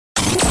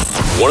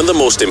One of the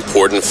most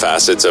important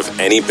facets of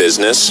any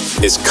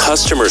business is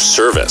customer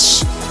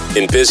service.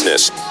 In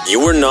business, you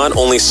are not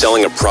only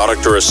selling a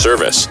product or a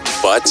service,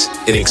 but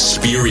an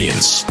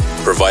experience.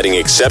 Providing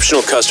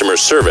exceptional customer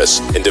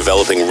service and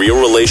developing real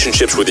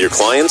relationships with your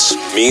clients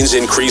means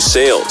increased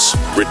sales,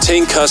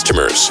 retain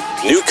customers,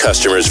 new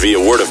customers via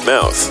word of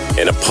mouth,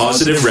 and a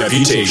positive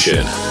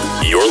reputation.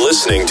 You're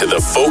listening to the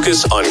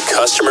Focus on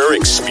Customer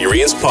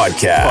Experience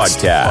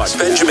podcast.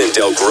 Benjamin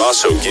Del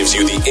Grosso gives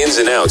you the ins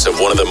and outs of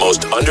one of the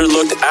most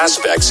underlooked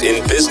aspects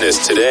in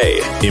business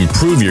today.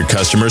 Improve your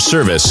customer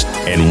service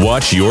and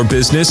watch your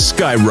business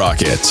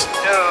skyrocket. 2,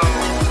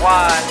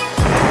 1.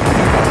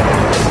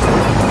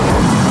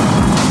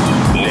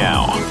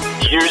 Now,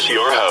 here's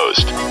your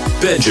host,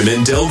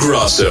 Benjamin Del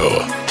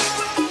Grosso.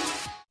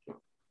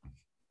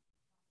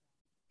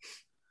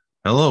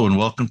 Hello and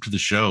welcome to the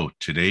show.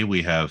 Today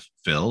we have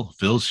Phil.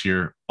 Phil's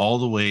here all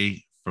the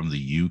way from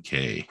the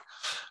UK.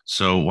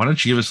 So why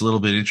don't you give us a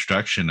little bit of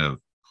introduction of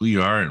who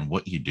you are and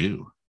what you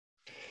do?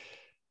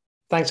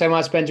 Thanks so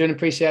much, Benjamin.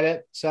 Appreciate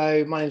it.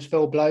 So my name is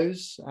Phil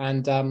Blows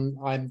and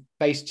I'm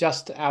based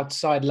just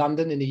outside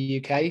London in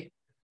the UK.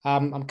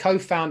 I'm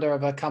co-founder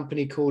of a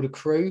company called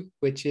AQRU,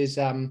 which is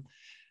a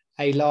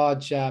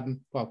large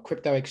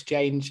crypto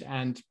exchange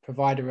and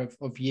provider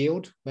of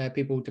yield, where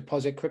people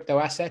deposit crypto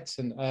assets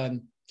and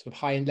earn sort of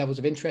high levels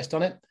of interest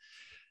on it.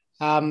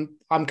 I'm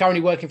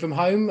currently working from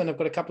home, and I've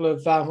got a couple of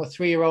a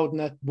 3-year-old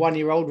and a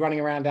 1-year-old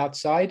running around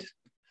outside,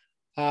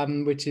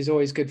 which is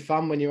always good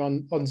fun when you're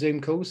on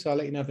Zoom calls. So I'll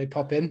let you know if they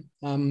pop in.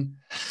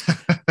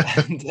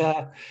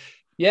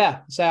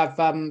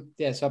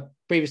 So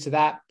previous to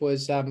that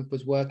was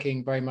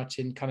working very much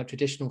in kind of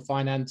traditional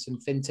finance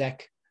and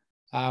Fintech,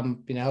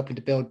 helping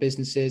to build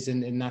businesses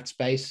in that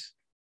space.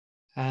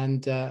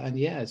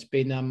 It's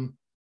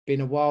been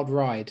a wild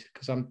ride,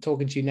 because I'm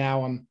talking to you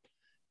now in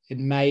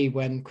May,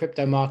 when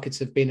crypto markets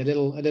have been a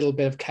little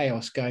bit of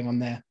chaos going on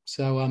there.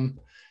 So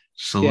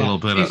just a little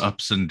bit of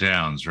ups and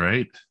downs,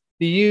 right?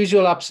 The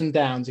usual ups and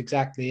downs,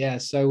 exactly. Yeah.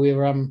 So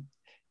everyone's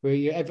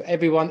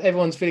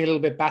feeling a little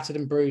bit battered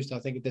and bruised, I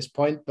think, at this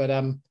point. But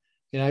hopefully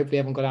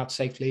everyone got out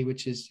safely,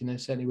 which is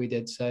certainly we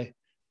did. So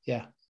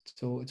yeah,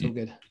 it's all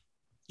good.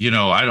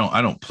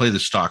 I don't play the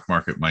stock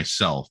market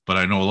myself, but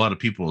I know a lot of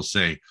people will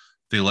say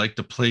they like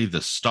to play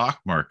the stock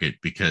market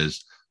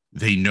because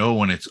they know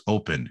when it's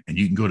open and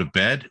you can go to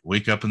bed,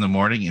 wake up in the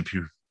morning and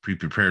be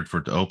prepared for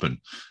it to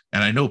open.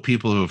 And I know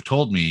people who have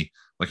told me,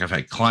 like I've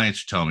had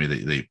clients tell me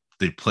that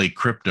they play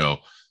crypto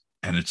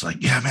and it's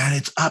like, yeah, man,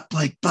 it's up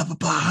like blah, blah,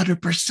 blah,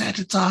 100%.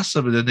 It's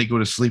awesome. And then they go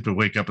to sleep and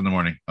wake up in the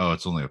morning. Oh,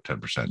 it's only up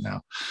 10%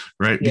 now.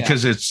 Right. Yeah.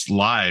 Because it's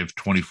live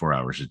 24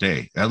 hours a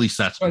day. At least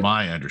that's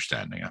my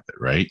understanding of it.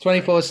 Right.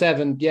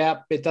 24/7. Yeah.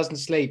 It doesn't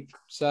sleep.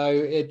 So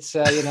it's,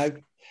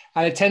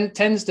 and it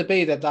tends to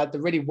be that like the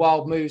really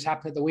wild moves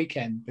happen at the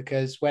weekend,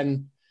 because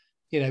when,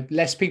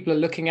 less people are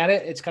looking at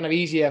it, it's kind of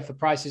easier for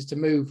prices to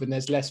move and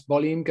there's less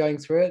volume going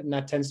through it. And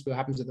that tends to be what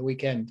happens at the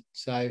weekend.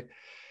 So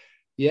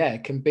yeah,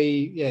 it's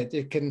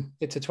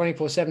a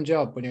 24/7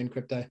 job when you're in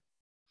crypto.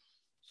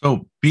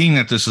 So being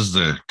that this is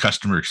the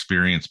customer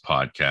experience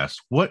podcast,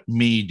 what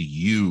made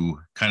you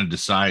kind of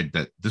decide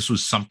that this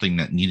was something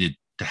that needed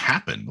to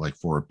happen, like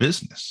for a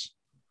business?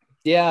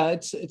 Yeah,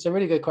 it's a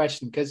really good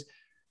question, because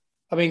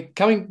when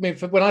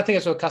I think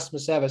of sort of customer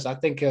service, I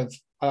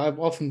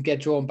often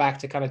get drawn back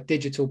to kind of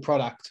digital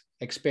product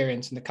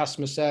experience and the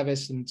customer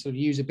service and sort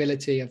of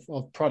usability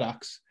of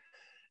products.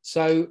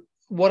 So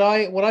what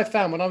I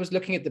found when I was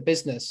looking at the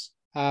business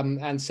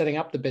and setting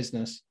up the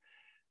business,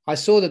 I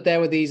saw that there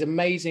were these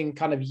amazing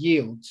kind of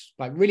yields,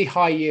 like really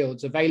high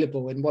yields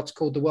available in what's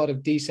called the world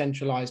of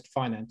decentralized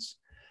finance.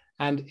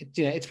 And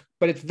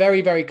it's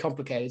very, very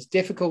complicated. It's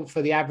difficult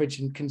for the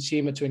average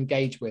consumer to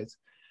engage with.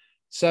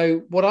 So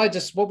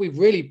what we've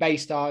really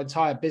based our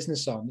entire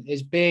business on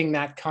is being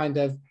that kind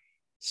of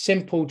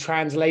simple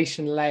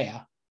translation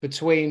layer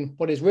between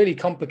what is really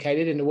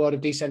complicated in the world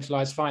of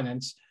decentralized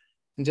finance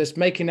and just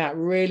making that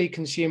really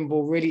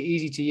consumable, really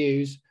easy to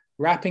use,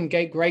 wrapping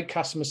great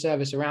customer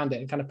service around it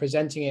and kind of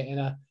presenting it in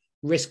a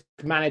risk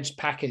managed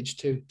package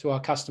to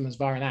our customers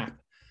via an app.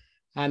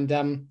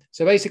 And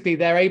so basically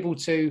they're able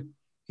to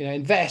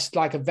invest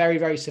like a very,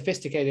 very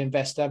sophisticated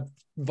investor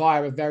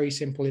via a very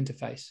simple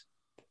interface.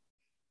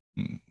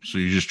 So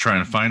you're just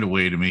trying to find a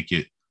way to make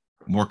it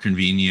more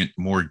convenient,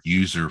 more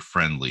user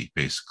friendly,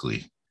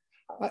 basically.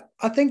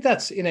 I think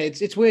that's,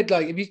 it's weird.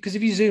 Like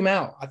if you zoom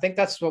out, I think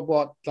that's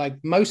what like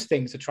most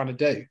things are trying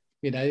to do.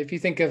 If you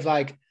think of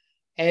like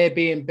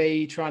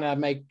Airbnb trying to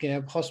make,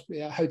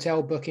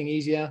 hotel booking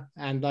easier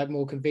and like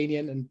more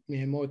convenient and,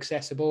 more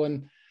accessible,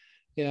 and,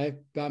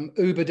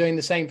 Uber doing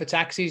the same for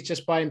taxis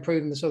just by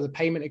improving the sort of the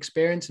payment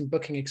experience and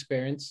booking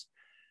experience.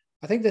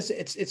 I think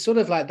it's sort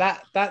of like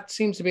that. That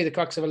seems to be the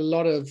crux of a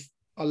lot of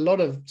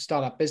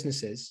startup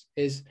businesses,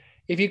 is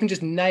if you can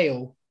just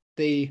nail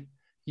the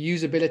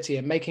usability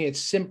and making it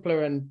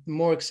simpler and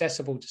more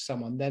accessible to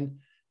someone, then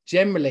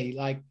generally,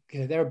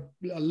 there are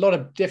a lot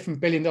of different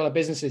billion-dollar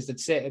businesses that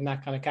sit in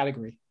that kind of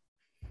category.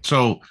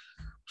 So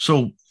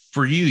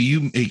for you,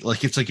 you make,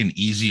 like, it's like an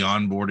easy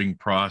onboarding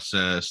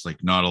process,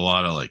 like not a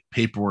lot of like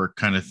paperwork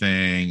kind of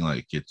thing.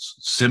 Like it's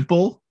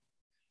simple.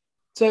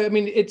 So, I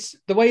mean, it's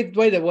the way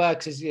that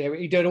works is,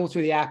 you do it all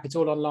through the app. It's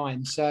all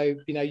online. So,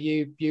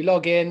 you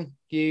log in,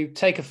 you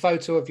take a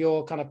photo of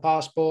your kind of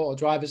passport or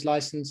driver's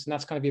license, and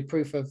that's kind of your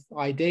proof of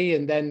ID.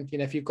 And then,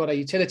 if you've got a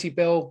utility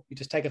bill, you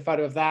just take a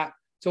photo of that.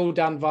 It's all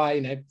done via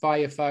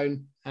your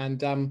phone. And,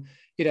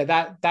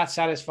 that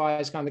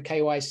satisfies kind of the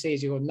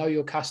KYCs, your know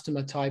your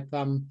customer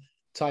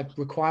type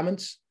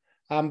requirements.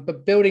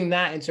 But building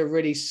that into a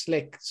really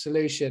slick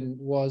solution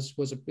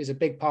is a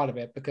big part of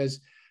it,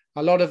 because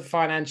a lot of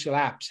financial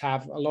apps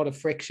have a lot of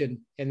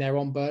friction in their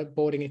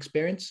onboarding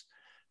experience.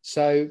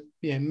 So,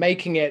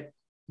 making it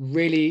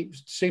really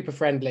super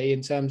friendly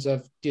in terms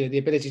of the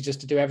ability just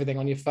to do everything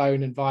on your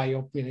phone and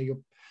via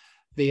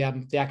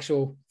the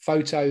actual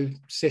photo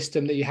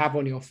system that you have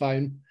on your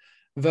phone,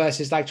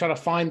 versus like trying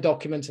to find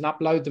documents and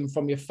upload them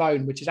from your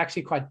phone, which is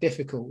actually quite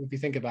difficult if you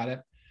think about it.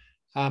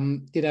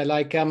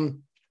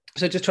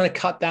 So just trying to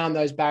cut down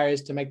those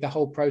barriers to make the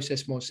whole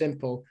process more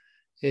simple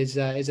is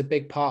a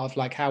big part of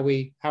like how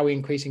we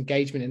increase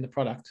engagement in the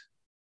product.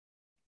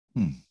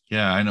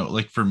 Yeah, I know.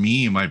 Like for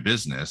me, my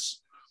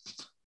business,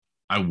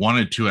 I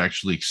wanted to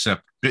actually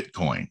accept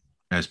Bitcoin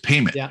as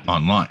payment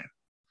online.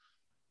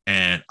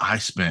 And I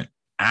spent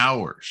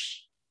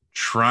hours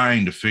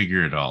trying to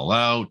figure it all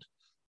out,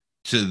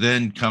 to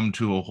then come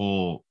to a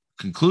whole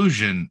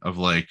conclusion of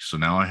like, so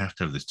now I have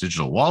to have this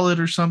digital wallet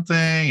or something.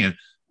 And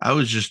I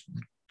was just,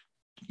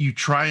 you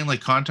try and like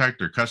contact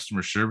their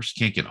customer service,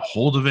 can't get a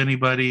hold of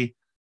anybody.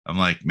 I'm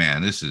like,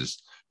 man, this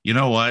is, you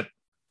know what?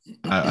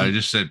 I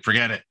just said,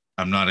 forget it.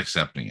 I'm not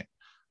accepting it.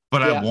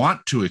 But I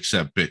want to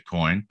accept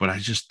Bitcoin, but I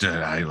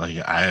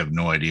have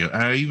no idea.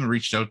 I even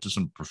reached out to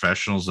some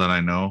professionals that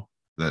I know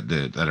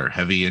that are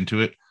heavy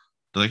into it.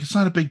 They're like, it's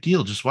not a big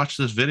deal. Just watch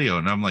this video.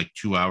 And I'm like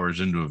 2 hours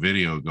into a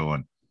video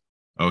going,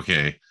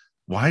 okay,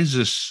 why is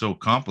this so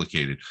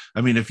complicated?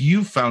 I mean, if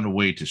you found a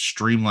way to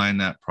streamline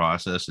that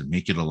process and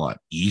make it a lot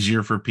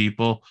easier for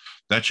people,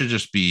 that should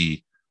just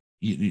be,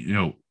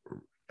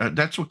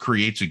 that's what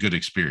creates a good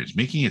experience.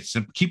 Making it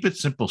simple, keep it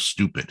simple,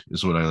 stupid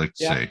is what I like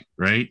to say,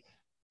 right?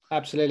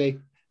 Absolutely.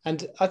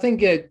 And I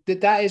think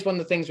that is one of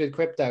the things with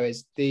crypto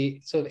is the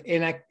sort of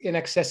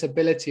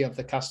inaccessibility of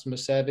the customer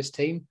service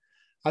team.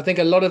 I think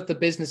a lot of the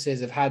businesses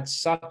have had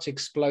such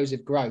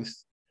explosive growth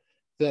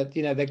that,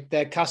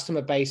 their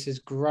customer base has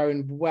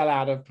grown well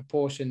out of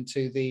proportion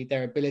to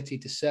their ability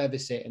to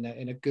service it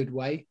in a good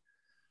way.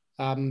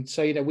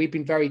 So, we've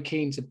been very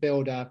keen to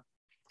build a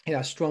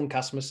strong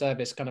customer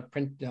service kind of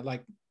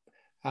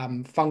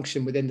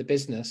function within the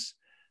business,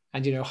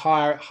 and,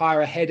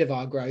 hire ahead of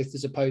our growth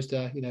as opposed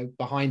to,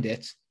 behind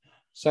it,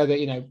 so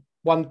that,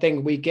 one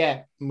thing we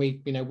get, and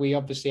we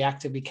obviously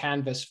actively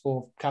canvass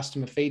for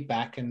customer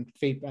feedback and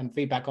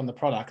feedback on the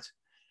product.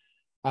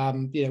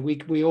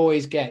 We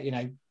always get,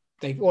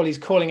 they always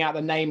calling out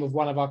the name of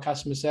one of our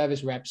customer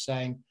service reps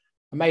saying,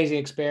 amazing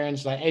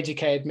experience, like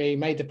educated me,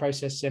 made the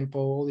process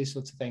simple, all these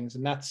sorts of things.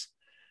 And that's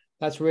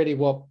really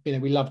what,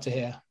 we love to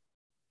hear.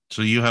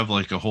 So you have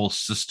like a whole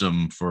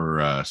system for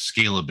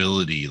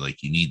scalability.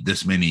 Like you need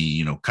this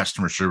many,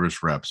 customer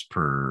service reps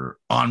per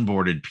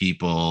onboarded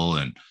people.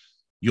 And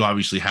you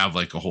obviously have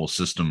like a whole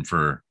system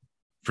for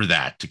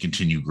that to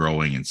continue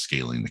growing and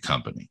scaling the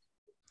company.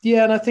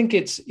 Yeah. And I think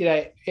it's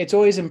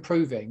always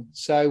improving.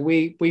 So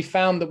we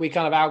found that we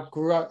kind of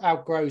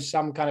outgrow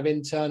some kind of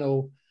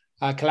internal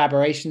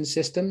collaboration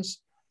systems.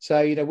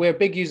 So, we're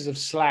big users of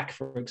Slack,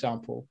 for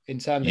example,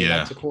 internally,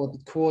 to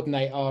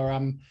coordinate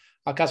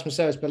our customer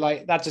service, but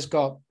like that just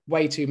got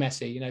way too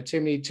messy,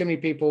 too many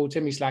people,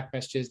 too many Slack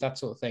messages, that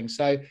sort of thing.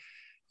 So,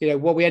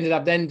 what we ended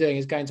up then doing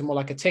is going to more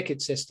like a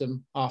ticket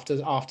system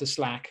after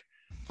Slack.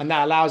 And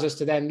that allows us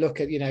to then look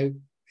at,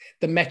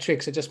 the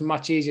metrics are just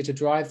much easier to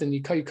drive than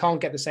you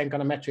can't get the same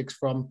kind of metrics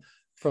from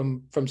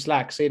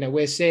Slack. So,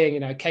 we're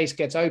seeing, a case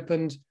gets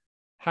opened,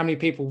 how many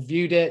people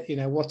viewed it,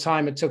 what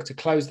time it took to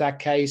close that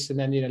case. And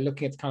then,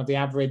 looking at kind of the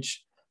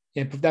average,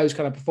 those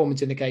kind of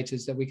performance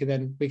indicators that we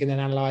can then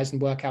analyze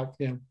and work out,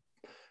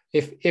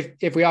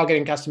 if we are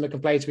getting customer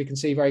complaints, we can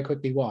see very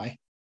quickly why.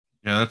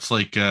 Yeah, that's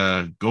like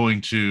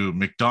going to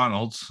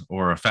McDonald's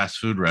or a fast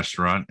food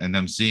restaurant and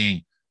them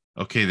seeing,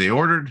 okay, they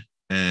ordered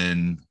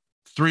and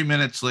 3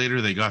 minutes later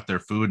they got their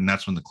food, and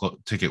that's when the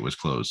ticket was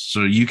closed.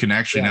 So you can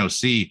actually now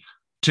see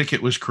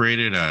ticket was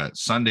created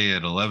Sunday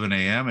at 11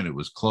 a.m. and it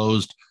was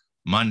closed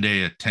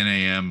Monday at 10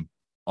 a.m.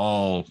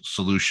 All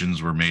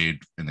solutions were made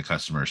and the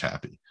customer is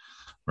happy,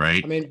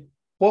 right? I mean,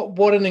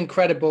 what an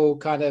incredible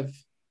kind of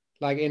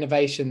like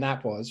innovation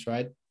that was,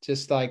 right?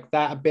 Just like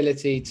that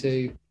ability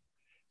to,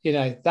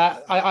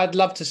 that I'd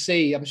love to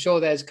see. I'm sure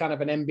there's kind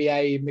of an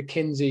MBA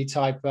McKinsey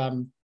type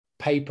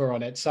paper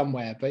on it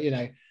somewhere, but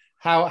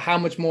how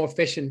much more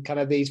efficient kind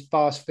of these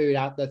fast food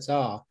outlets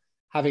are,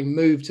 having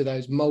moved to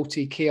those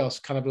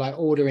multi-kiosk kind of like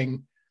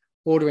ordering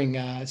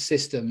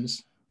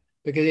systems,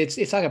 because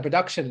it's like a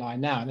production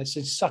line now, and it's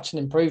just such an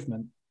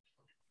improvement.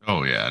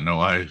 Oh yeah, no,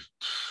 I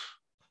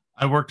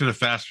worked at a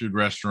fast food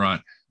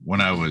restaurant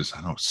when I was,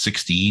 I don't know,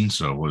 16.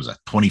 So what was that,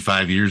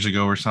 25 years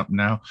ago or something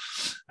now?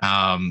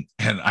 And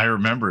I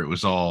remember it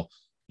was all,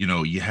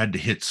 you had to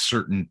hit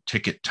certain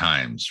ticket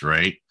times,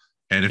 right?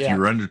 And if you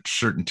were under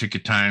certain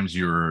ticket times,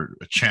 you were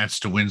a chance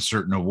to win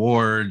certain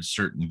awards,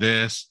 certain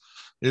this.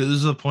 It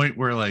was the point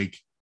where, like,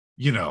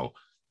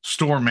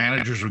 store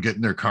managers were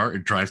getting their car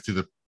and drive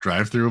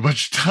through a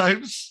bunch of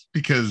times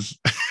because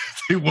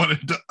they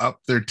wanted to up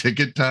their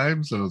ticket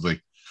time. So I was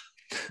like,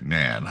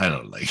 man, I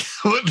don't like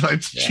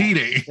that's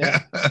cheating.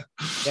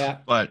 Yeah.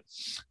 But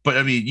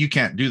I mean, you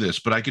can't do this,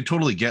 but I could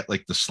totally get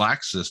like the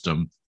Slack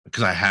system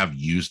because I have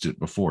used it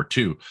before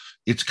too.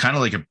 It's kind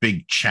of like a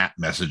big chat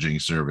messaging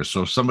service.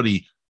 So if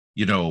somebody,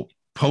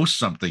 posts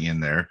something in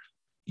there,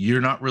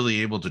 you're not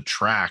really able to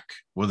track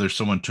whether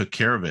someone took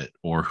care of it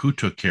or who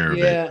took care of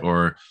it.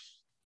 Or,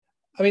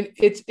 I mean,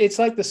 it's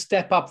like the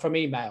step up from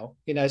email,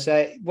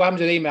 so what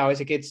happens with email is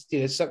it gets,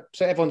 so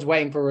everyone's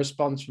waiting for a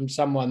response from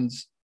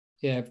someone's,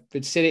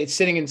 it's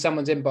sitting in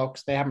someone's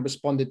inbox, they haven't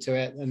responded to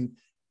it, and,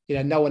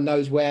 no one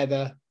knows where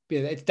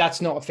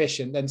that's not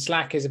efficient. Then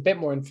Slack is a bit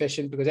more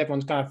efficient because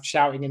everyone's kind of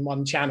shouting in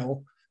one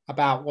channel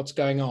about what's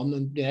going on,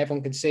 and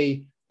everyone can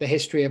see the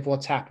history of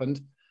what's happened.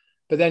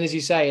 But then, as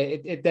you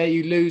say, there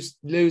you lose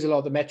a lot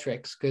of the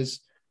metrics because,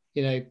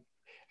 and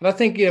I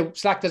think,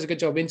 Slack does a good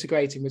job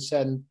integrating with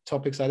certain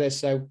topics like this.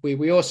 So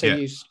we also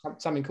use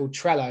something called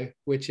Trello,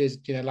 which is,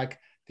 like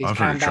these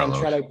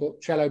Kanban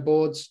Trello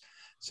boards.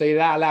 So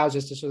that allows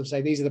us to sort of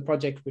say, these are the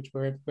projects which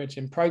are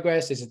in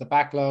progress. This is the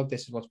backlog.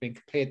 This is what's been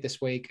completed this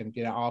week and,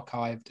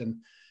 archived. And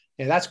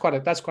that's quite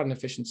an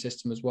efficient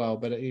system as well.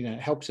 But, it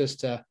helps us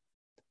to,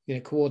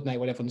 coordinate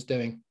what everyone's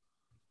doing.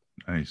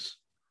 Nice.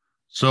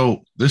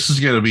 So this is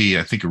going to be,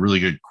 I think, a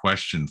really good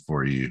question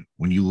for you.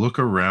 When you look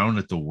around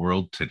at the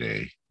world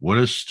today, what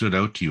has stood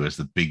out to you as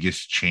the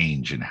biggest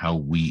change in how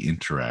we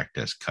interact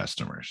as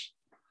customers?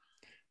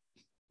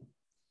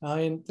 I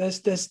mean, there's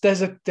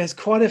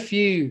quite a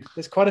few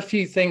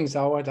things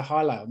I wanted to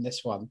highlight on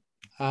this one.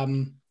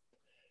 And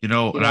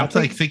I'm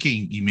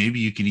thinking maybe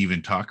you can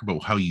even talk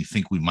about how you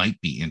think we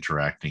might be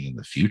interacting in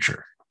the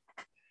future.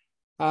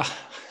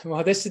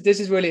 Well, this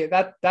is really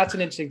that's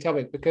an interesting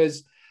topic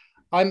because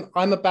I'm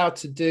about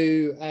to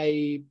do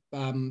a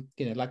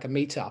like a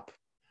meetup,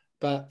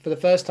 but for the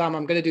first time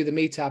I'm going to do the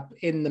meetup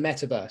in the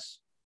metaverse.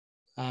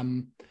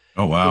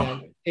 Oh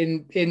wow!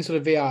 In sort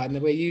of VR,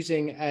 and we're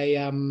using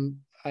a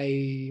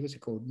what's it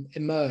called?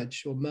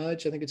 Merge,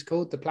 I think it's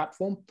called, the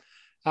platform.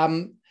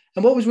 And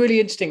what was really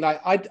interesting,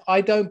 like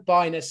I don't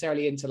buy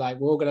necessarily into like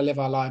we're all going to live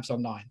our lives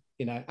online.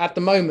 At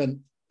the moment,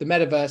 the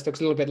metaverse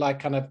looks a little bit like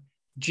kind of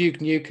Duke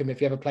Nukem, if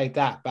you ever played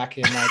that back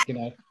in like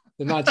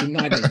the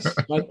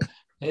 1990s. Right?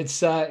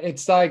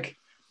 It's like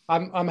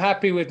I'm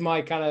happy with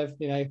my kind of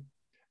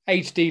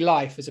HD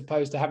life as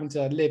opposed to having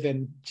to live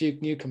in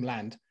Duke Nukem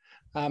land.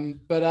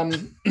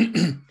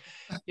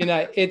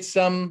 It's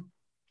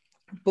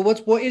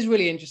but what is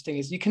really interesting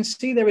is you can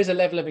see there is a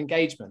level of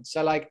engagement.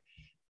 So like,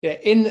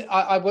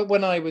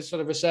 when I was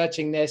sort of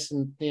researching this,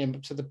 and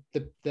so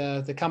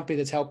the company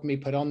that's helping me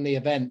put on the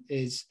event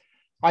is,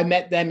 I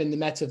met them in the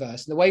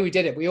metaverse. And the way we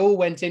did it, we all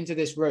went into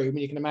this room, and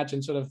you can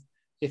imagine sort of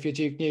if you're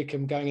Duke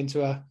Nukem going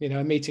into a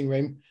meeting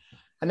room,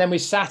 and then we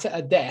sat at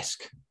a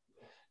desk.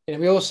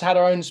 We also had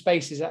our own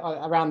spaces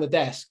around the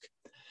desk.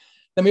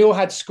 Then we all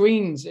had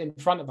screens in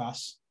front of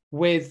us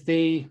with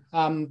the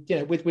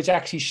which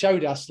actually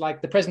showed us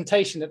like the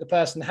presentation that the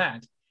person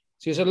had.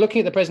 So you're sort of looking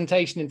at the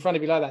presentation in front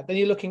of you like that. Then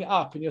you're looking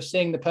up and you're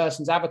seeing the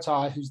person's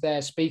avatar who's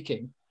there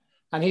speaking,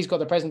 and he's got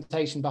the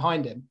presentation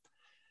behind him.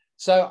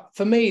 So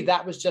for me,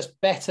 that was just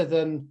better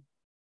than,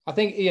 I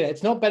think,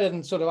 it's not better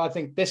than sort of, I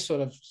think, this sort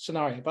of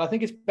scenario, but I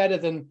think it's better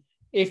than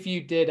if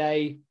you did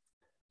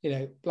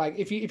like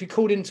if you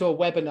called into a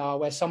webinar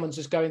where someone's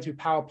just going through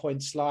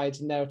PowerPoint slides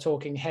and they're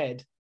talking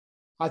head.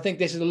 I think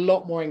this is a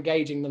lot more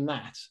engaging than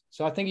that.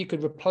 So I think you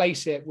could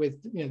replace it with,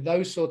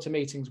 those sorts of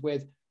meetings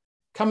with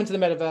come into the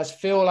metaverse,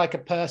 feel like a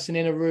person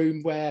in a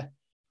room where,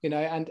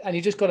 and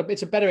you just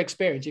it's a better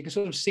experience. You can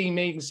sort of see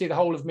me, you can see the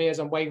whole of me as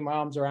I'm waving my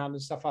arms around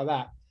and stuff like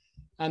that.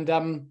 And,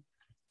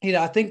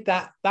 I think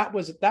that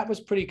was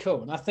pretty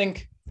cool. And I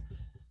think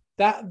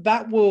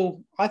that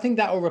will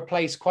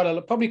replace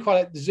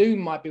Zoom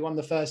might be one of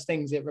the first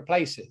things it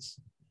replaces.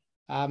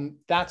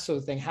 That sort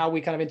of thing, how we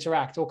kind of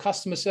interact, or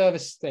customer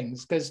service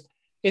things, because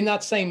in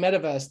that same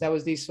metaverse, there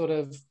was these sort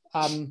of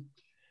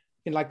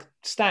like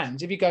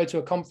stands. If you go to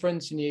a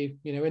conference and you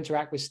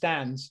interact with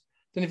stands,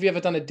 then if you ever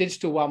done a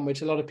digital one,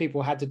 which a lot of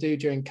people had to do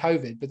during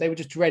COVID, but they were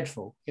just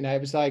dreadful.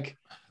 It was like,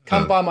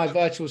 come by my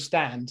virtual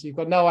stand. You've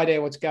got no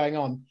idea what's going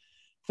on.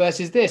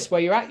 Versus this,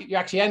 where you're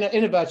actually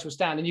in a virtual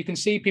stand and you can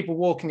see people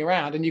walking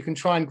around and you can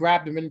try and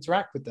grab them and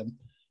interact with them,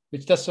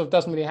 which just sort of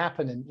doesn't really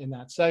happen in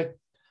that. So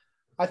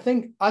I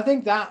think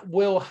that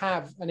will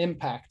have an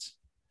impact.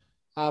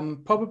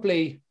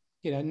 Probably,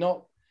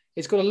 not,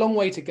 it's got a long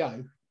way to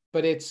go,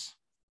 but it's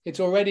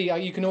already,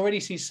 you can already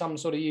see some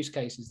sort of use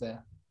cases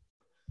there.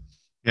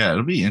 Yeah,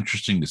 it'll be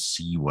interesting to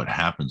see what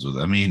happens with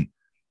it. I mean,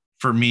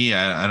 for me,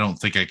 I don't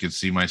think I could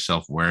see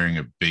myself wearing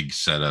a big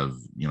set of,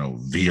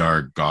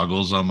 VR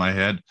goggles on my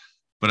head.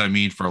 But I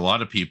mean, for a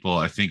lot of people,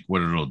 I think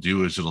what it'll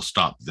do is it'll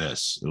stop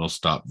this. It'll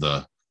stop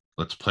the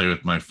let's play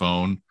with my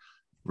phone.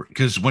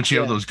 Because once you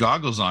have those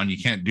goggles on, you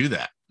can't do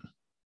that.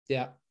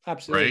 Yeah,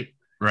 absolutely.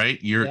 Right.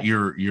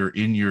 You're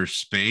in your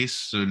space.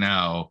 So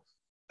now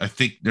I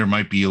think there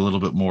might be a little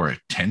bit more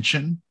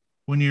attention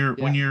when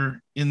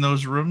you're in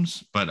those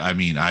rooms. But I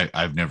mean,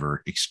 I've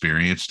never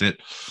experienced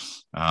it.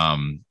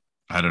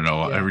 I don't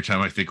know. Yeah. Every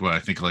time I think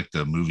like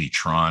the movie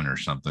Tron or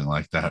something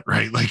like that,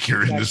 right? Like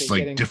you're in this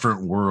like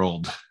different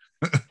world.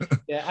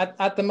 Yeah.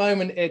 At the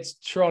moment, it's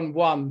Tron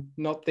 1,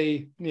 not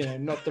the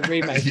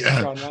remake of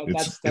Tron.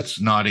 Right?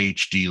 It's not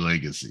HD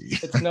Legacy.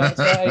 It's not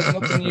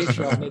the new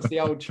Tron. It's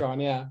the old Tron.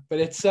 Yeah, but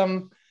it's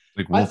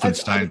like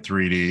Wolfenstein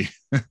 3D.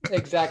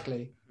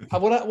 Exactly.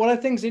 What I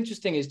think is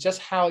interesting is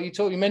just how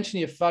you mentioned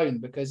your phone,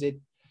 because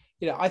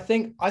I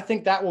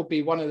think that will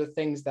be one of the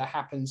things that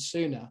happens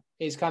sooner,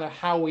 is kind of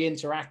how we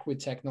interact with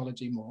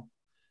technology more,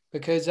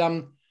 because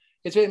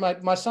it's really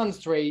my son's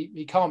 3,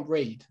 he can't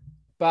read,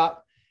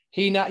 but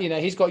he's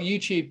got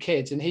YouTube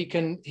Kids, and he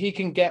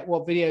can get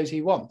what videos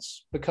he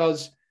wants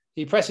because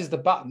he presses the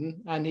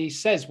button and he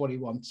says what he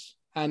wants,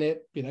 and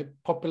it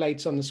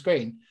populates on the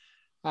screen,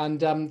 and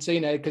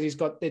because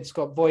it's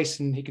got voice,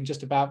 and he can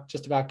just about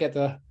get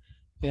the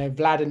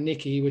Vlad and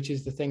Nikki, which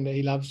is the thing that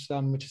he loves,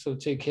 which is sort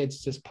of 2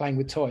 kids just playing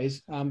with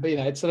toys. But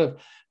it's sort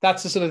of,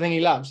 that's the sort of thing he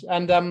loves.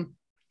 And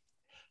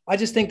I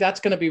just think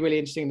that's going to be really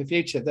interesting in the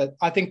future, that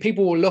I think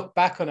people will look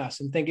back on us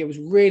and think it was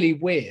really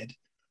weird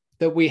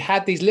that we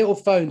had these little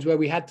phones where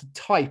we had to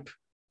type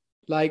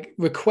like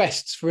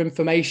requests for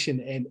information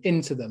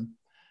into them.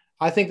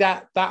 I think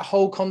that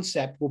whole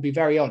concept will be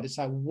very odd. It's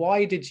like,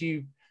 why didn't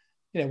you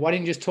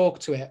just talk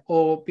to it?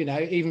 Or,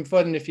 even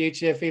further in the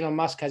future, if Elon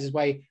Musk has his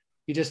way,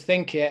 you just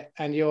think it,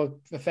 and you're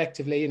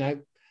effectively,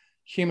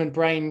 human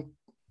brain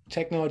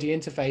technology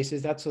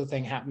interfaces, that sort of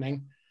thing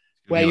happening,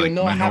 where you're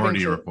not having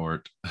to.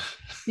 Report.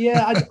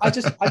 Yeah, I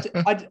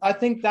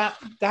think that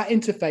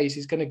interface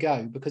is going to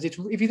go, because if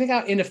you think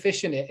how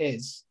inefficient it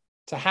is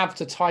to have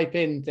to type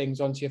in things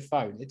onto your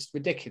phone, it's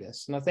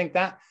ridiculous. And I think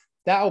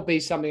that'll be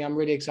something I'm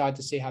really excited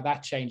to see how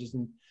that changes.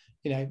 And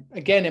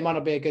again, it might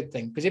not be a good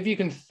thing, because if you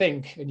can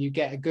think and you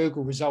get a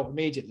Google result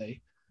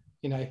immediately,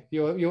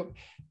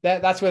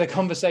 that's where the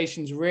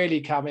conversations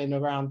really come in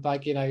around,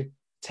 like,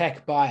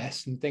 tech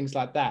bias and things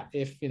like that.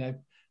 If,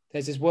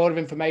 there's this world of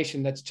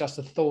information that's just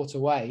a thought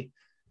away,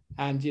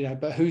 and,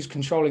 but who's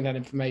controlling that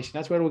information?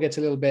 That's where it all gets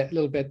a little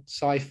bit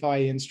sci-fi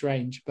and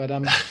strange, but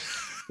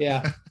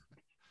yeah.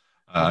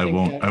 I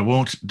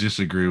won't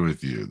disagree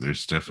with you.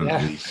 There's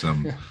definitely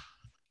some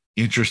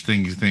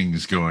interesting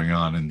things going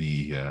on in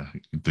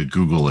the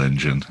Google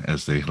engine,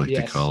 as they like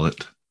to call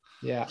it.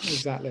 Yeah,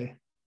 exactly.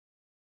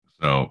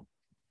 So,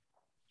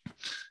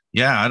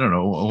 yeah, I don't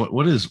know.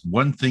 What is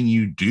one thing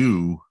you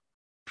do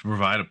to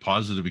provide a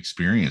positive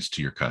experience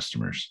to your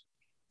customers?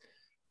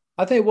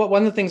 I think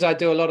one of the things I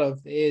do a lot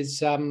of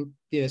is,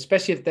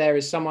 especially if there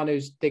is someone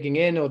who's digging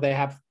in or they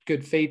have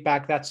good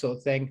feedback, that sort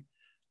of thing,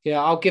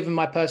 I'll give them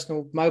my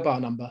personal mobile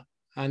number,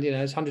 and,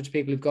 there's hundreds of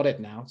people who've got it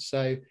now.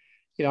 So,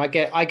 I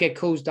get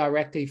calls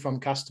directly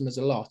from customers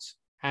a lot.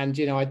 And,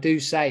 I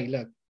do say,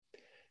 look,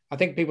 I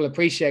think people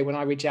appreciate when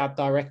I reach out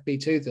directly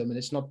to them, and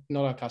it's not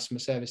our customer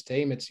service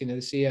team. It's, the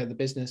CEO of the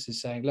business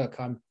is saying, look,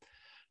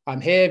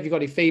 I'm here. If you've got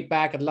any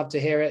feedback, I'd love to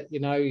hear it.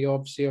 You're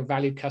obviously a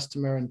valued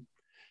customer, and,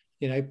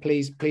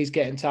 please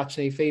get in touch with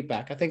any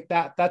feedback. I think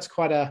that's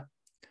quite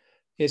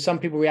some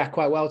people react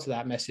quite well to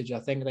that message. I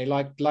think they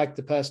like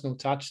the personal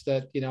touch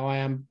that,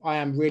 I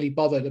am really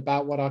bothered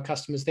about what our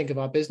customers think of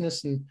our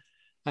business, and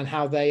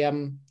how they,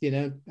 and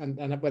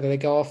whether they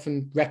go off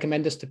and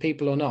recommend us to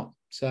people or not.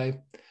 So,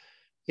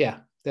 yeah.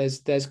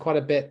 There's quite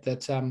a bit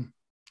that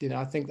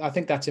I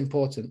think that's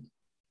important.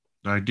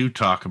 I do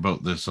talk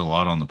about this a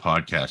lot on the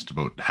podcast,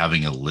 about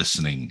having a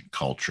listening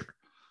culture,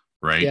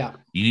 right? Yeah.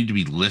 You need to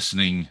be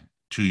listening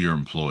to your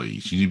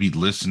employees. You need to be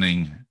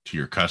listening to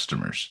your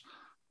customers,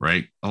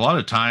 right? A lot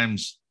of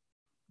times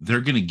they're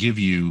going to give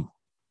you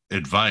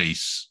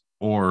advice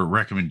or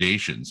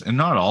recommendations, and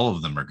not all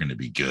of them are going to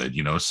be good.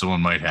 Someone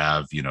might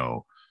have,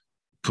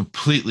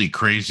 completely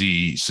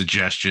crazy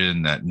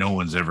suggestion that no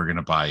one's ever going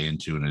to buy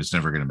into, and it's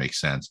never going to make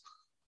sense.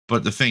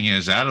 But the thing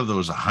is, out of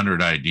those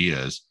 100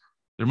 ideas,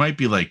 there might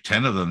be like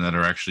 10 of them that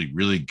are actually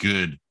really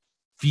good,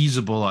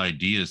 feasible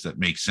ideas that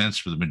make sense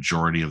for the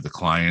majority of the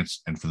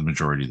clients and for the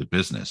majority of the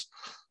business.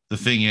 The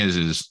thing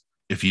is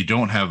if you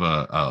don't have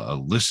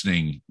a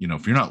listening,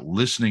 if you're not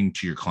listening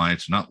to your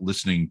clients, not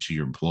listening to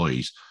your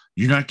employees,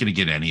 you're not going to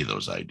get any of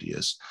those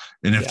ideas.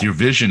 And if your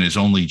vision is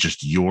only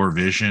just your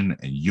vision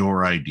and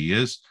your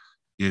ideas,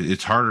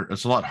 it's harder.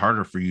 It's a lot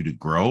harder for you to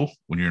grow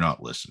when you're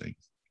not listening.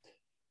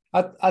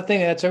 I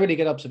think that's a really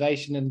good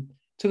observation. And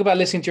talk about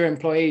listening to your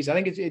employees. I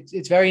think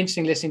it's very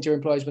interesting listening to your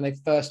employees when they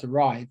first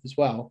arrive as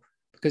well,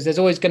 because there's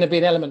always going to be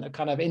an element of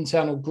kind of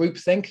internal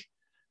groupthink.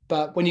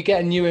 But when you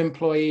get a new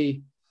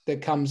employee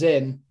that comes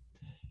in,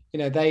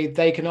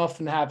 they can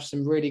often have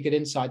some really good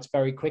insights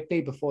very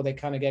quickly before they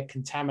kind of get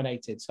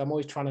contaminated. So I'm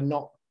always trying to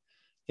not,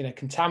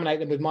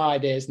 contaminate them with my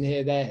ideas and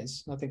hear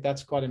theirs. I think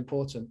that's quite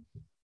important.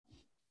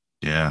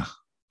 Yeah.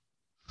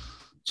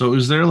 So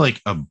is there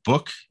like a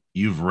book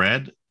you've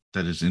read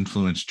that has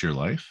influenced your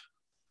life?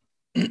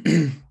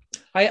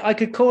 I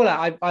could call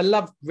it. I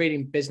love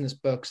reading business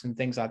books and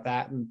things like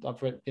that, and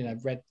I've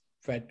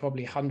read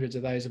probably hundreds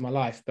of those in my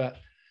life. But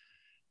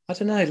I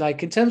don't know,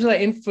 like in terms of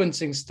like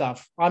influencing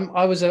stuff, I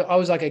was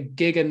like a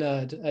giga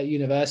nerd at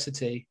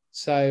university,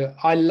 so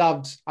I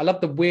loved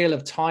the Wheel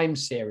of Time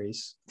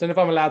series. I don't know if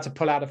I'm allowed to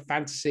pull out a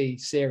fantasy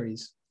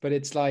series, but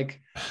it's like,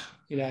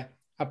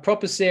 a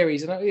proper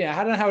series, and I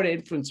don't know how it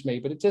influenced me,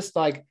 but it just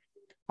like,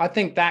 I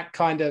think that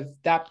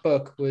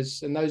book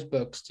was, and those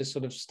books just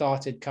sort of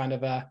started kind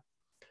of a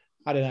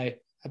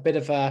bit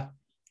of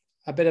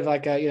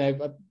like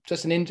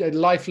just a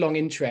lifelong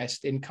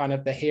interest in kind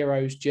of the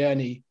hero's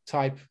journey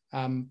type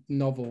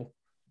novel.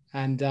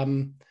 And,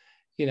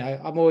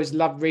 I've always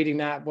loved reading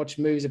that,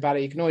 watching movies about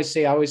it. You can always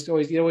see,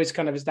 always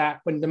kind of is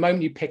that when the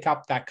moment you pick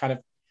up that kind of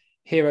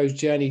hero's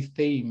journey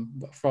theme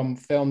from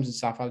films and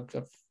stuff, I've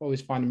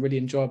always find them really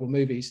enjoyable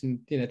movies, and,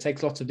 it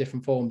takes lots of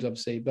different forms,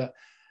 obviously. But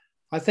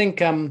I think,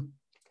 that,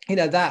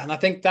 and I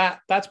think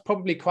that's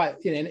probably quite,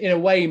 in a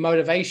way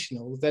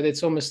motivational, that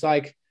it's almost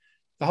like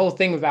the whole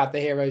thing about the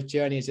hero's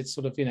journey is it's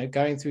sort of,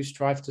 going through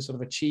strife to sort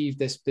of achieve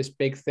this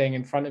big thing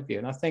in front of you.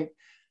 And I think,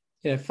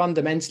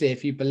 fundamentally,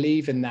 if you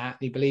believe in that,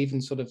 you believe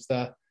in sort of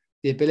the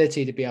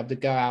ability to be able to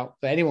go out,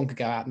 that anyone could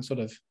go out and sort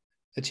of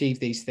achieve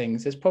these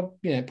things, there's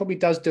probably, probably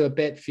does do a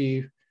bit for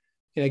you,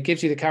 it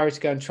gives you the courage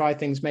to go and try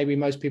things maybe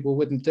most people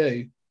wouldn't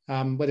do,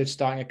 whether it's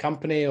starting a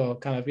company or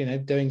kind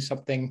of, doing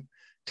something,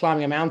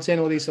 climbing a mountain,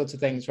 all these sorts of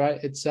things,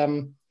 right? It's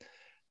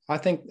I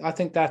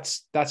think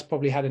that's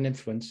probably had an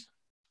influence.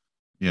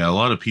 Yeah, a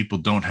lot of people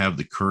don't have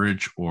the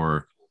courage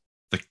or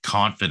the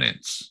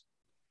confidence,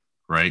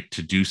 right,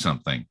 to do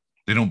something.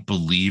 They don't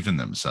believe in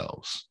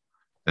themselves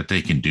that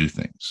they can do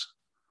things.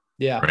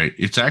 Yeah. Right.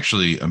 It's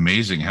actually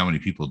amazing how many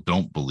people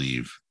don't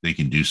believe they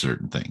can do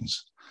certain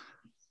things.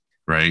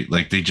 Right.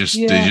 Like they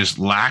just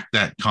lack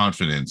that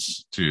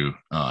confidence to,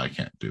 oh, I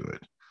can't do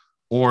it.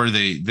 Or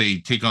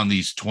they take on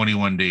these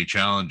 21-day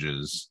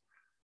challenges.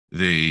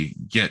 They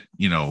get,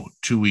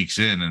 2 weeks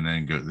in and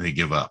then they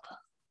give up.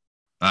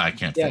 I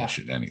can't finish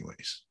it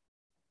anyways.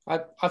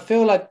 I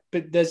feel like,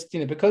 but there's,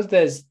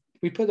 because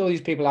we put all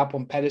these people up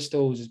on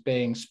pedestals as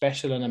being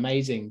special and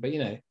amazing, but,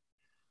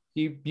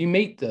 you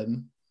meet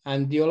them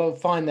and you'll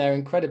find they're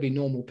incredibly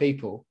normal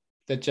people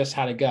that just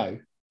had a go,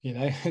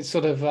 it's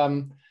sort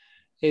of,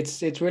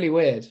 it's really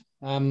weird.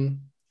 And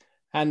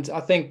I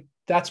think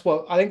that's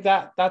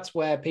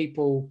where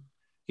people,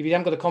 if you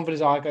haven't got the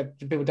confidence,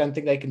 people don't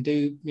think they can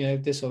do,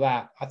 this or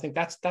that. I think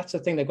that's the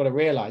thing they've got to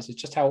realize.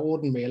 It's just how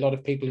ordinary a lot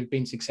of people who've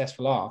been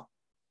successful are.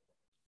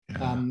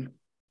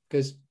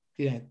 Because,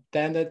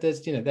 then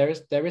there's,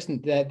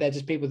 they're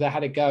just people that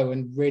had a go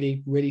and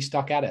really, really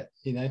stuck at it,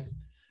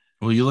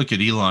 Well, you look at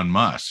Elon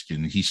Musk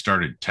and he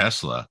started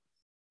Tesla.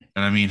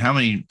 And I mean, how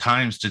many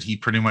times did he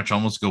pretty much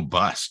almost go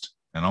bust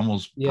and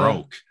almost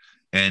broke?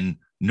 And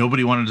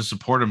nobody wanted to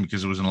support him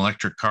because it was an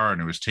electric car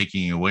and it was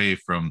taking away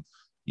from,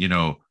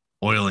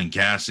 oil and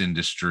gas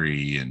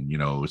industry. And, it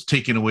was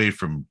taken away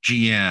from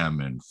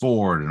GM and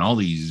Ford and all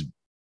these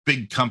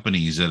big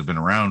companies that have been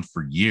around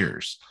for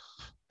years.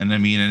 And I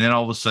mean, and then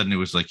all of a sudden it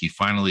was like he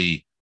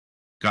finally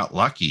got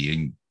lucky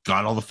and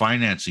got all the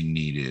financing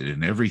needed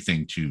and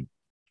everything to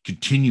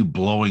continue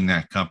blowing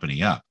that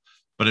company up.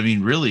 But I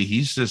mean, really,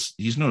 he's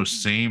no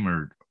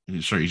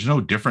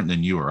different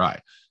than you or I.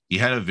 He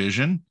had a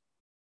vision,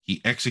 he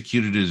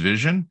executed his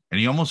vision, and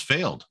he almost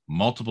failed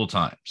multiple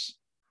times.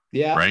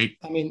 Yeah. Right.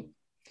 I mean,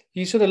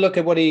 you sort of look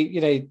at what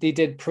he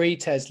did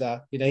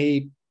pre-Tesla.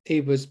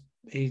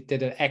 He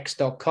did an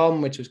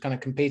X.com, which was kind of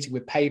competing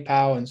with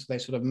PayPal. And so they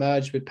sort of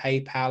merged with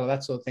PayPal or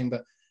that sort of thing.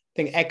 But I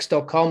think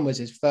X.com was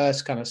his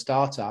first kind of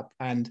startup.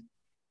 And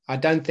I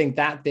don't think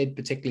that did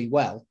particularly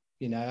well.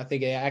 I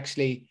think it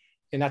actually,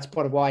 and that's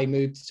part of why he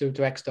moved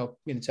to X.com,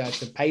 to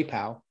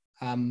PayPal.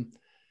 I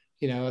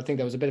think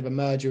there was a bit of a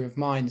merger of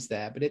minds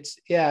there, but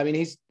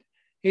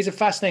he's a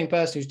fascinating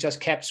person who's just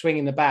kept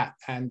swinging the bat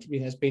and,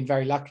 has been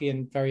very lucky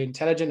and very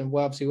intelligent and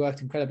obviously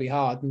worked incredibly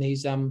hard. And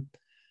he's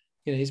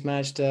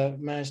managed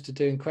to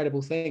do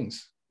incredible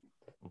things.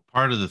 Well,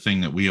 part of the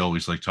thing that we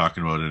always like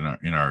talking about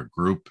in our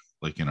group,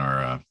 like in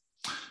our,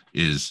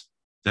 is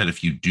that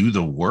if you do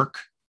the work,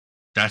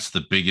 that's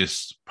the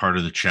biggest part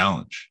of the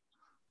challenge.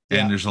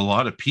 And there's a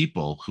lot of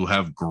people who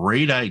have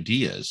great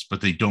ideas,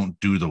 but they don't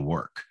do the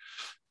work.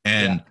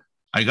 And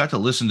I got to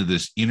listen to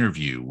this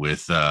interview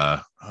with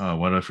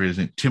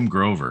Tim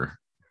Grover.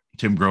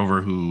 Tim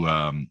Grover,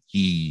 who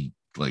he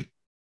like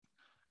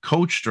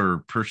coached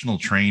or personal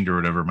trained or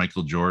whatever,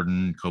 Michael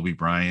Jordan, Kobe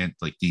Bryant,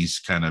 like these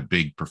kind of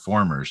big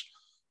performers.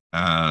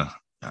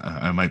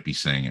 I might be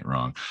saying it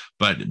wrong,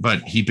 but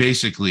he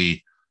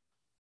basically,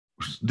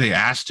 they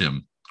asked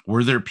him,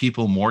 were there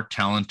people more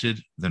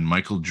talented than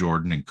Michael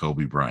Jordan and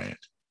Kobe Bryant?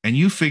 And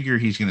you figure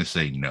he's going to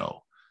say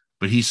no.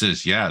 But he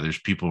says, yeah, there's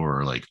people who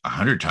are like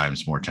 100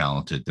 times more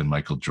talented than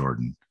Michael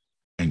Jordan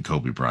and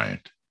Kobe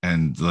Bryant.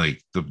 And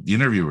like the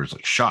interviewer was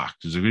like shocked.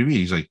 He's like, what do you mean?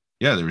 He's like,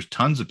 yeah, there was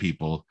tons of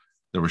people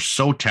that were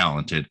so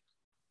talented,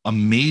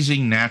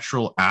 amazing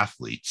natural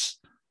athletes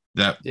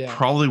that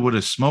probably would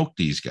have smoked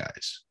these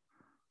guys.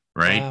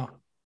 Right. Wow.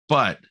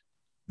 But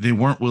they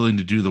weren't willing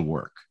to do the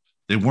work.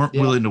 They weren't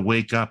willing to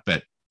wake up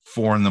at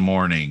 4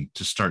 a.m.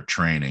 to start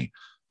training.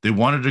 They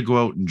wanted to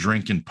go out and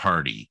drink and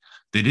party.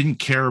 They didn't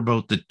care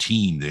about the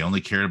team. They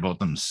only cared about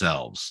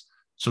themselves.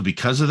 So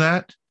because of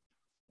that,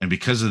 and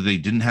because they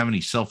didn't have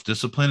any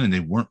self-discipline and they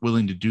weren't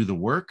willing to do the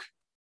work,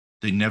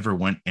 they never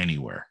went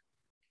anywhere.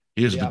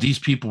 He goes, but these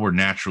people were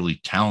naturally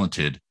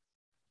talented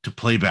to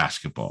play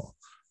basketball,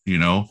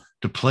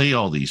 to play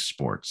all these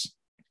sports.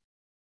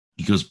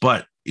 He goes,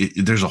 but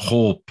there's a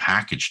whole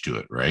package to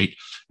it, right?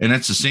 And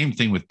that's the same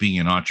thing with being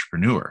an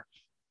entrepreneur.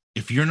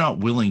 If you're not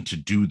willing to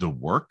do the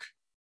work,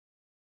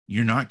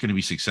 you're not going to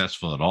be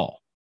successful at all.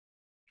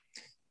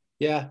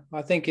 Yeah,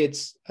 I think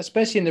it's,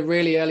 especially in the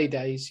really early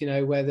days,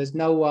 where there's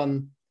no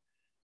one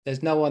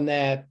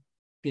there,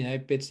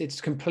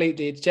 it's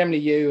completely, it's generally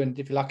you, and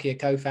if you're lucky, a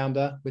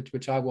co-founder,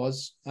 which I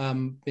was,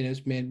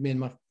 it's me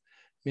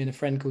and a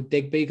friend called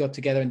Digby got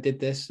together and did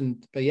this,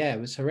 but it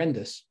was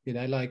horrendous,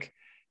 like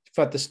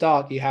at the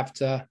start you've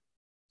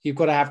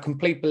got to have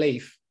complete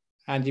belief,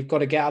 and you've got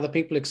to get other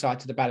people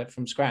excited about it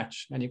from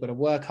scratch, and you've got to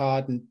work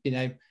hard, and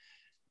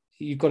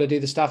you've got to do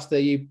the stuff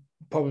that you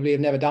probably have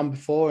never done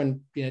before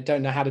and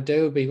don't know how to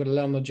do, but you've got to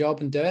learn on the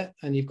job and do it.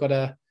 And you've got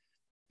to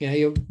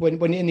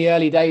when in the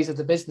early days of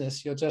the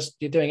business, you're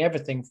doing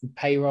everything from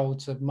payroll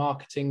to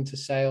marketing to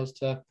sales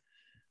to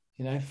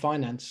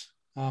finance.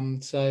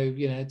 So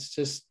it's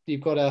just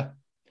you've got to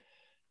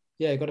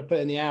put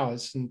in the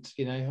hours. And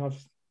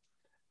I've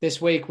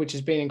this week, which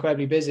has been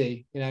incredibly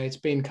busy, it's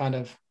been kind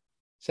of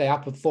say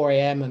up at 4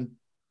 a.m.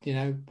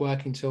 and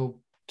working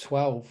till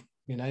 12,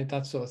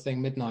 that sort of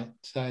thing, midnight.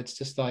 So it's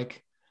just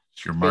like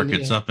your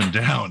market's up and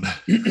down.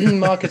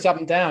 Market's up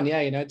and down. Yeah.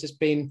 It's just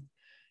been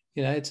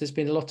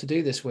a lot to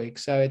do this week.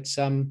 So it's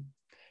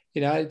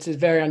it's a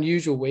very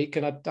unusual week,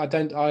 and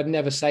I'd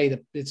never say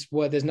that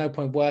there's no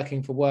point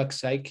working for work's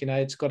sake.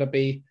 It's got to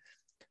be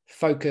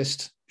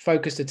focused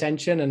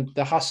attention, and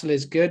the hustle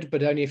is good,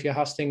 but only if you're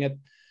hustling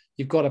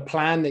you've got a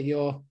plan that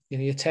you're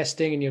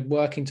testing and you're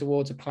working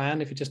towards a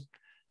plan. If you're just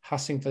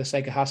hustling for the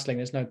sake of hustling,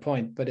 there's no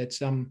point. But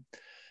it's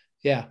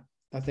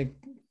I think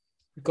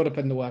you've got to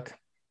put in the work.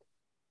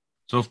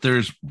 So if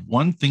there's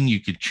one thing you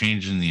could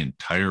change in the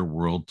entire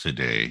world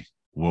today,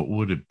 what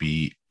would it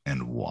be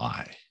and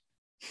why?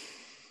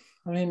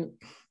 I mean,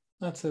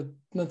 that's a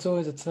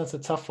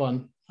tough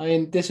one. I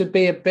mean, this would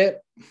be a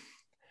bit,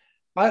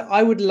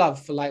 I would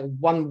love for like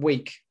 1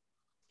 week,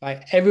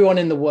 like everyone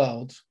in the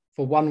world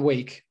for 1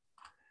 week,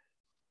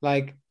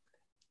 like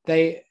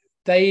they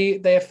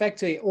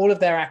effectively, all of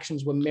their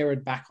actions were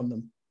mirrored back on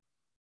them.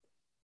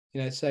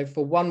 So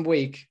for 1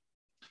 week,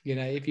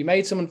 if you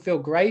made someone feel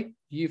great,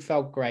 you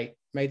felt great.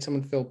 Made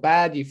someone feel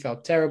bad, you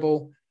felt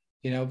terrible.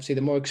 Obviously the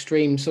more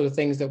extreme sort of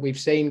things that we've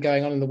seen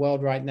going on in the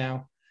world right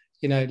now,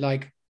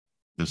 like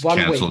this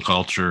cancel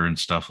culture and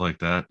stuff like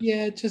that.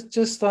 Yeah,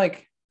 just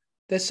like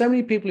there's so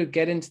many people who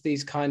get into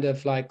these kind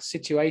of like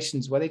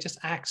situations where they just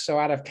act so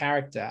out of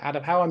character, out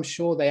of how I'm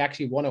sure they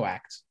actually want to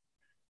act.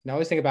 I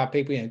always think about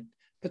people,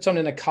 put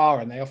someone in a car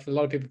and a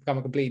lot of people become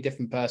a completely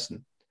different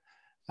person.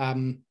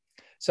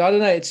 So I don't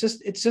know. It's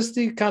just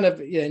the kind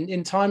of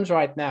in times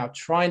right now,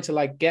 trying to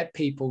like get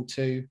people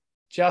to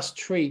just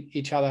treat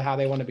each other how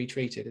they want to be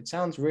treated. It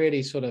sounds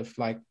really sort of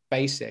like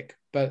basic,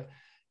 but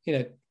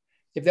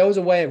if there was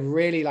a way of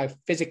really like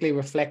physically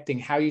reflecting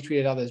how you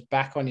treated others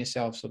back on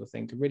yourself, sort of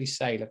thing, to really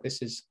say like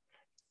this is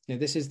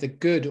the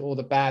good or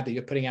the bad that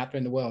you're putting out there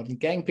in the world, and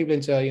getting people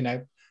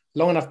into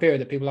long enough period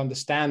that people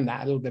understand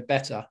that a little bit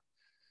better.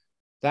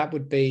 That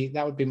would be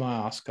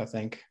my ask, I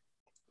think.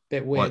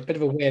 Bit weird, bit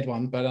of a weird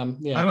one, but I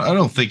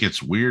don't think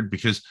it's weird,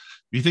 because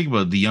if you think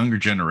about the younger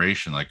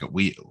generation, like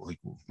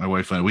my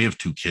wife and I, we have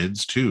 2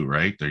 kids too,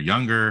 right? They're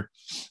younger,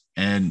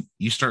 and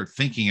you start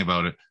thinking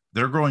about it,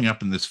 they're growing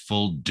up in this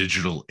full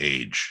digital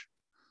age.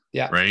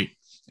 Yeah. Right.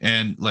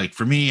 And like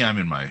for me, I'm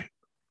in my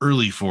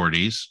early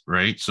 40s,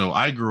 right? So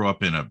I grew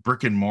up in a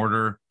brick and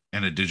mortar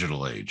and a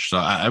digital age. So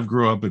I've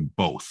grew up in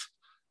both.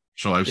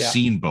 So I've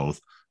seen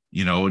both.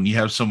 And you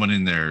have someone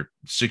in their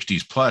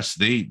 60s plus,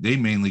 they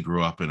mainly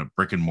grew up in a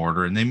brick and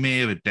mortar, and they may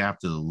have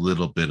adapted a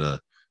little bit of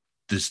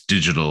this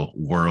digital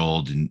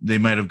world, and they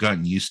might have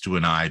gotten used to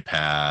an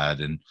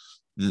iPad and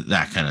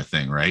that kind of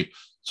thing, right?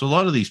 So a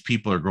lot of these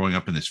people are growing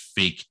up in this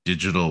fake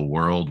digital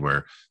world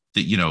where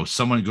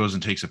someone goes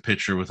and takes a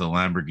picture with a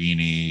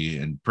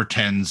Lamborghini and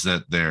pretends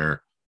that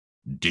they're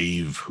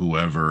Dave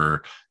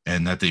whoever,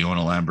 and that they own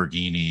a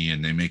Lamborghini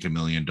and they make $1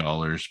 million,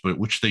 but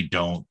which they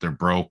don't. They're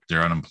broke,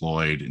 they're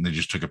unemployed, and they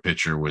just took a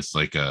picture with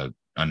like a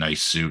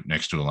nice suit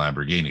next to a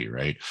Lamborghini,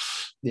 right?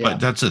 Yeah. But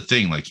that's the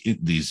thing, like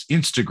these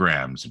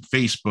Instagrams and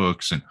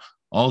Facebooks and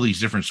all these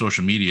different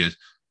social medias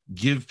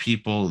give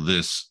people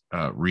this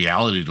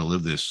reality to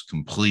live this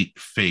complete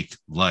fake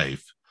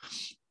life.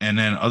 And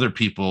then other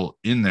people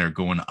in there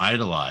go and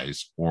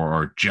idolize or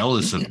are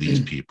jealous of these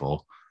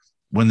people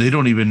when they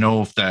don't even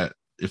know if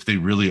they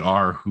really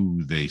are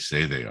who they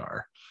say they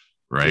are.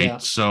 Right. Yeah.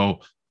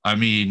 So, I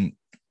mean,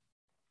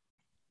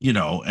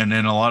 and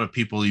then a lot of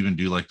people even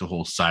do like the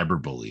whole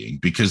cyberbullying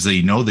because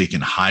they know they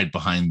can hide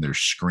behind their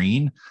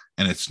screen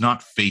and it's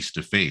not face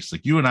to face.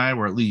 Like you and I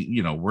were at least,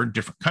 we're in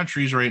different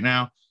countries right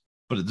now,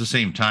 but at the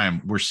same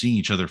time, we're seeing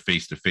each other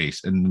face to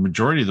face. And the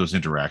majority of those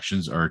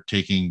interactions are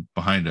taking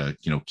behind a,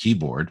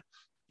 keyboard,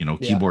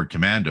 keyboard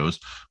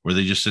commandos where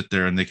they just sit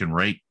there and they can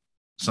write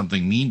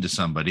something mean to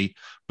somebody,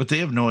 but they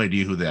have no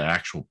idea who that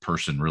actual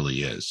person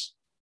really is.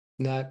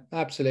 No,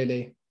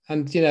 absolutely.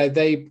 And,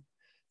 the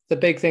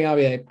big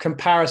thing,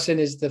 comparison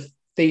is the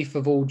thief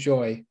of all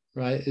joy,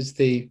 right? Is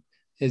the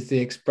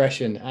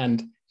expression.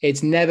 And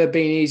it's never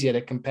been easier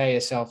to compare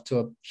yourself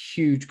to a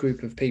huge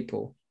group of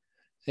people.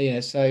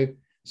 So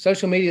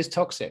social media is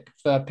toxic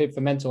for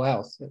mental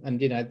health. And,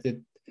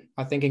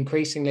 I think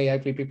increasingly,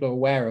 hopefully people are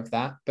aware of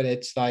that, but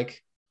it's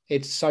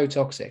so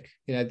toxic.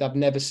 I've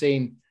never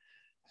seen,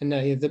 and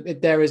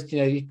there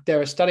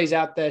are studies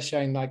out there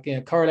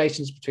showing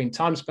correlations between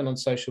time spent on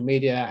social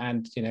media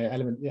and,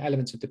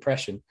 elements of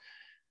depression.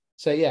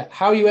 So yeah,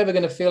 how are you ever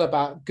going to feel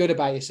good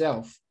about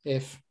yourself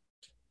if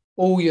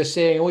all you're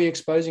seeing, all you're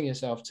exposing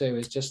yourself to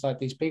is just like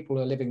these people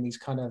who are living these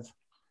kind of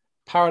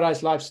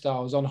paradise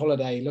lifestyles on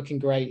holiday, looking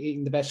great,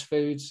 eating the best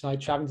foods,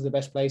 traveling to the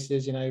best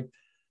places,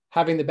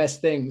 having the best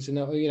things, and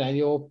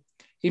you're,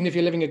 even if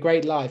you're living a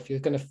great life, you're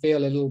going to feel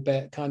a little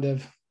bit kind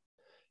of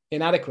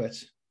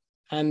inadequate,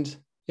 and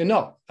you're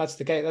not. That's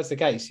the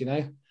case.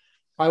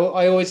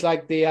 I always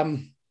like the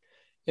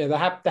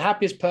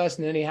happiest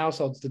person in any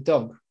household is the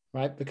dog,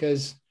 right?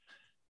 Because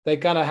they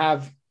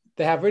have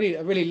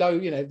really low,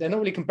 they're not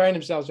really comparing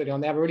themselves really on.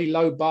 They have a really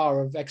low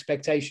bar of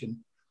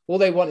expectation. All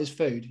they want is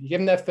food. You give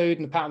them their food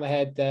and a pat on the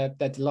head,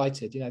 they're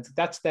delighted.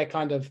 That's their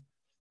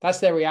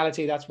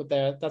reality. That's what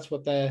they're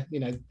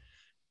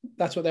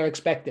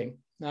expecting.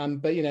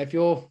 But if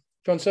you're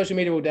on social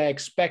media all day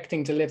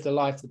expecting to live the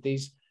life that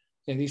these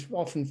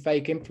often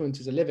fake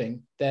influencers are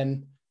living,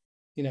 then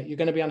you're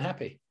going to be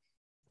unhappy.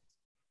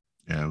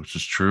 Yeah, which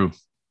is true.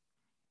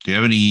 Do you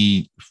have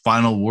any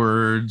final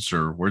words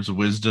or words of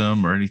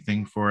wisdom or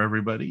anything for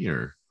everybody?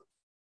 Or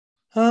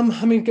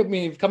coming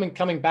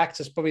back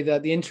to probably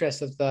the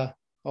interest of the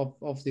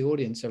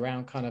audience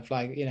around kind of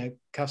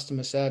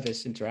customer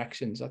service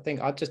interactions. I think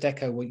I'd just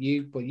echo what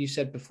you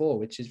said before,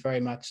 which is very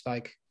much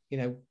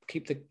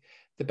keep the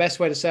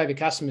best way to serve your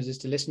customers is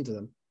to listen to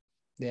them.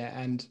 Yeah.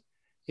 And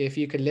if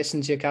you can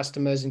listen to your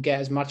customers and get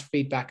as much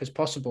feedback as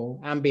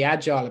possible and be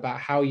agile about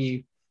how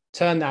you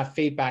turn that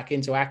feedback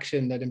into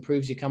action that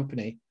improves your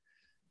company,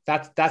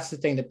 that's the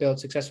thing that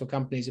builds successful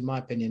companies, in my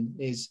opinion.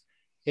 Is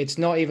it's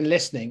not even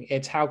listening,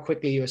 it's how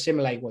quickly you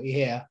assimilate what you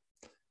hear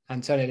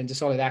and turn it into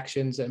solid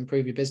actions that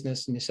improve your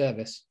business and your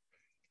service.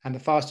 And the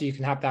faster you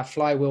can have that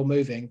flywheel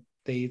moving,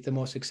 the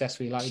more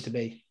successful you're likely to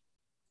be.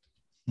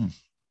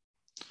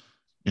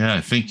 Yeah,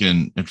 I think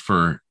and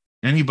for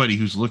anybody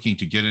who's looking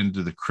to get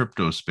into the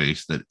crypto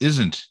space that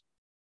isn't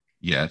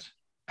yet,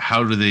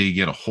 how do they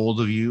get a hold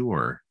of you?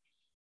 Or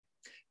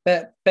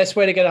the best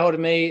way to get a hold of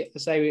me,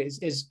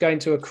 is going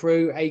to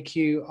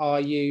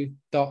AQRU.io,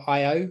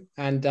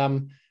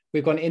 and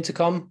we've got an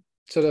intercom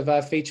sort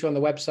of feature on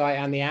the website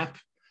and the app.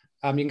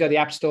 You can go to the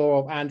App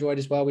Store or Android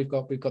as well. We've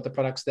got the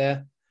products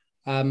there.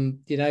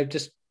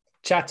 Just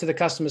chat to the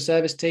customer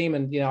service team,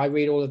 and I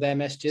read all of their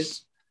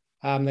messages.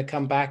 They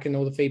come back and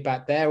all the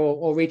feedback there,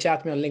 or reach out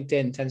to me on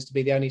LinkedIn. Tends to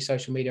be the only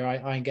social media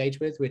I engage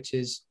with, which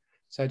is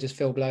just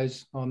Phil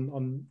Blows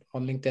on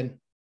LinkedIn.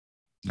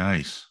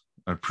 Nice.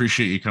 I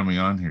appreciate you coming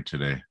on here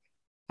today.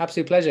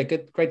 Absolute pleasure.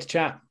 Great to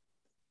chat.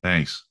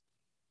 Thanks.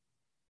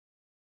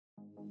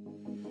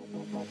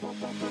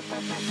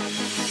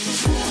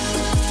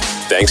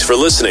 Thanks for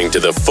listening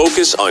to the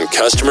Focus on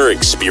Customer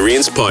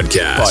Experience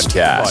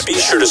podcast. Be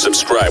sure to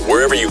subscribe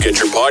wherever you get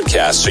your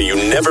podcasts so you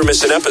never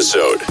miss an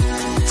episode.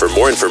 For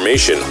more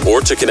information or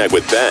to connect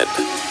with Ben,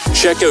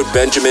 check out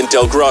Benjamin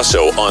Del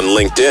Grosso on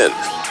LinkedIn,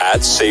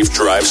 @Safe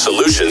Drive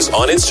Solutions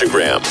on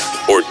Instagram,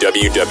 or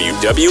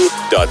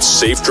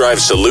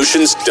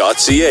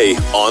www.safedrivesolutions.ca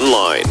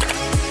online.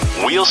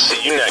 We'll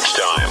see you next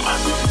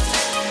time.